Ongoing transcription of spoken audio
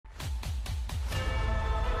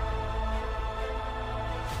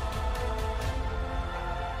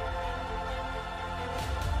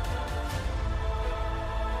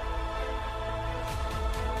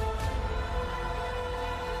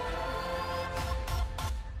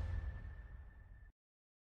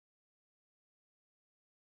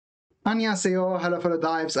Annyeonghaseyo, hello fellow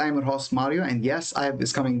dives, I'm your host Mario, and yes, IVE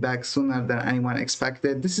is coming back sooner than anyone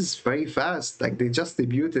expected. This is very fast, like they just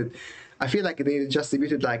debuted. I feel like they just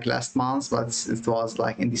debuted like last month, but it was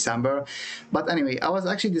like in December. But anyway, I was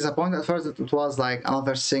actually disappointed at first that it was like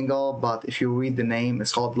another single, but if you read the name,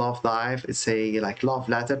 it's called Love Dive. It's a like love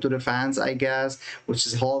letter to the fans, I guess, which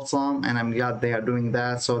is wholesome, and I'm glad they are doing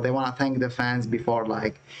that. So they want to thank the fans before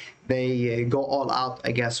like they go all out,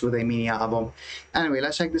 I guess, with a mini album. Anyway,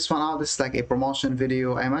 let's check this one out. This is like a promotion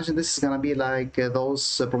video. I imagine this is gonna be like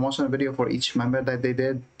those promotional video for each member that they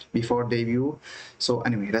did before debut. So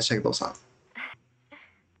anyway, let's check those out.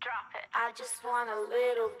 Drop it. I just want a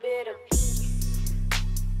little bit of peace.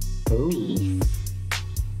 Oh,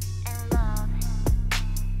 And love.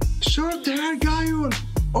 short hair Gaeul.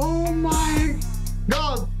 Oh my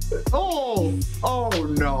god. Oh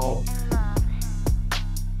no.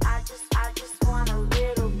 I just want a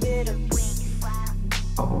little bit of wings.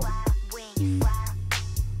 Oh. Wings.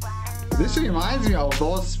 This reminds me of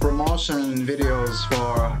those promotion videos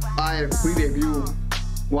for IVE pre-debut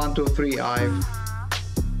 1, 2, 3 IVE.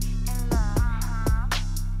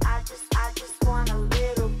 I just want a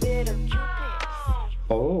little bit of Cupid.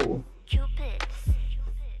 Oh. Cupid.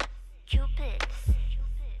 Cupid.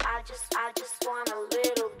 I just want a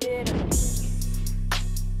little bit of peace.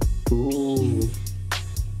 Ooh.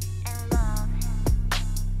 And love.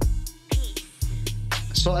 Peace.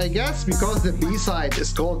 So I guess because the B-side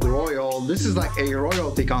is called Royal, this is like a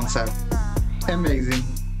royalty concept. Amazing.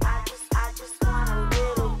 I just want a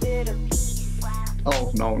little bit of peace.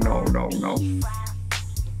 Oh no. And love.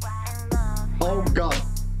 Oh god.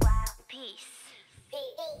 Peace.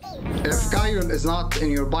 If Gaeul is not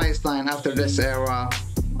in your bias line after this era,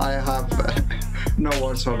 I have no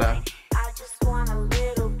words for that. I just want a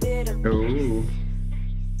little bit of Ooh.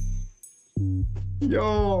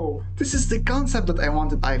 Yo, this is the concept that I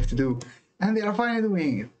wanted IVE to do, and they are finally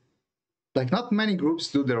doing it. Like, not many groups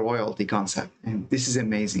do the royalty concept, and this is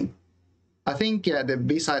amazing. I think, yeah, the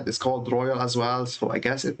B-side is called Royal as well, so I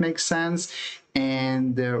guess it makes sense.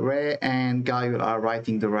 And Ray and Gaeul are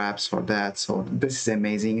writing the raps for that, so this is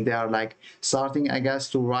amazing. They are like starting, I guess,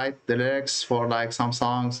 to write the lyrics for like some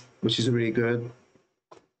songs, which is really good.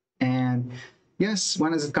 And yes,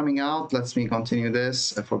 when is it coming out? Let me continue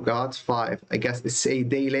this. I forgot. 5. I guess it's a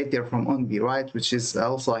day later from Unbi, right? Which is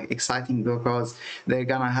also like exciting because they're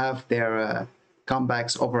gonna have their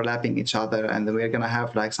comebacks overlapping each other, and we're gonna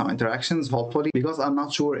have like some interactions, hopefully, because I'm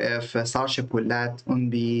not sure if Starship will let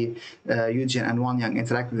Unbi, Yujin, and Wonyoung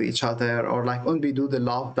interact with each other, or like Unbi do the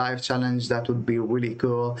love dive challenge. That would be really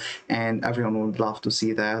cool, and everyone would love to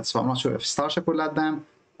see that. So I'm not sure if Starship will let them.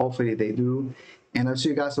 Hopefully they do. And I'll see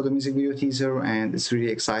you guys for the music video teaser, and it's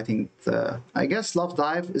really exciting. I guess Love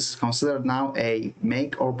Dive is considered now a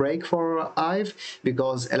make or break for IVE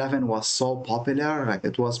because 11 was so popular, like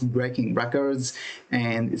it was breaking records,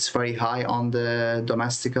 and it's very high on the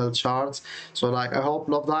domestical charts. So like I hope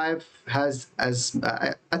Love Dive has as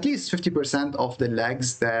at least 50% of the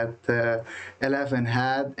legs that 11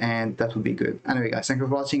 had, and that would be good. Anyway guys, thank you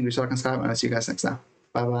for watching. Be sure to subscribe, and I'll see you guys next time.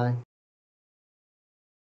 Bye bye.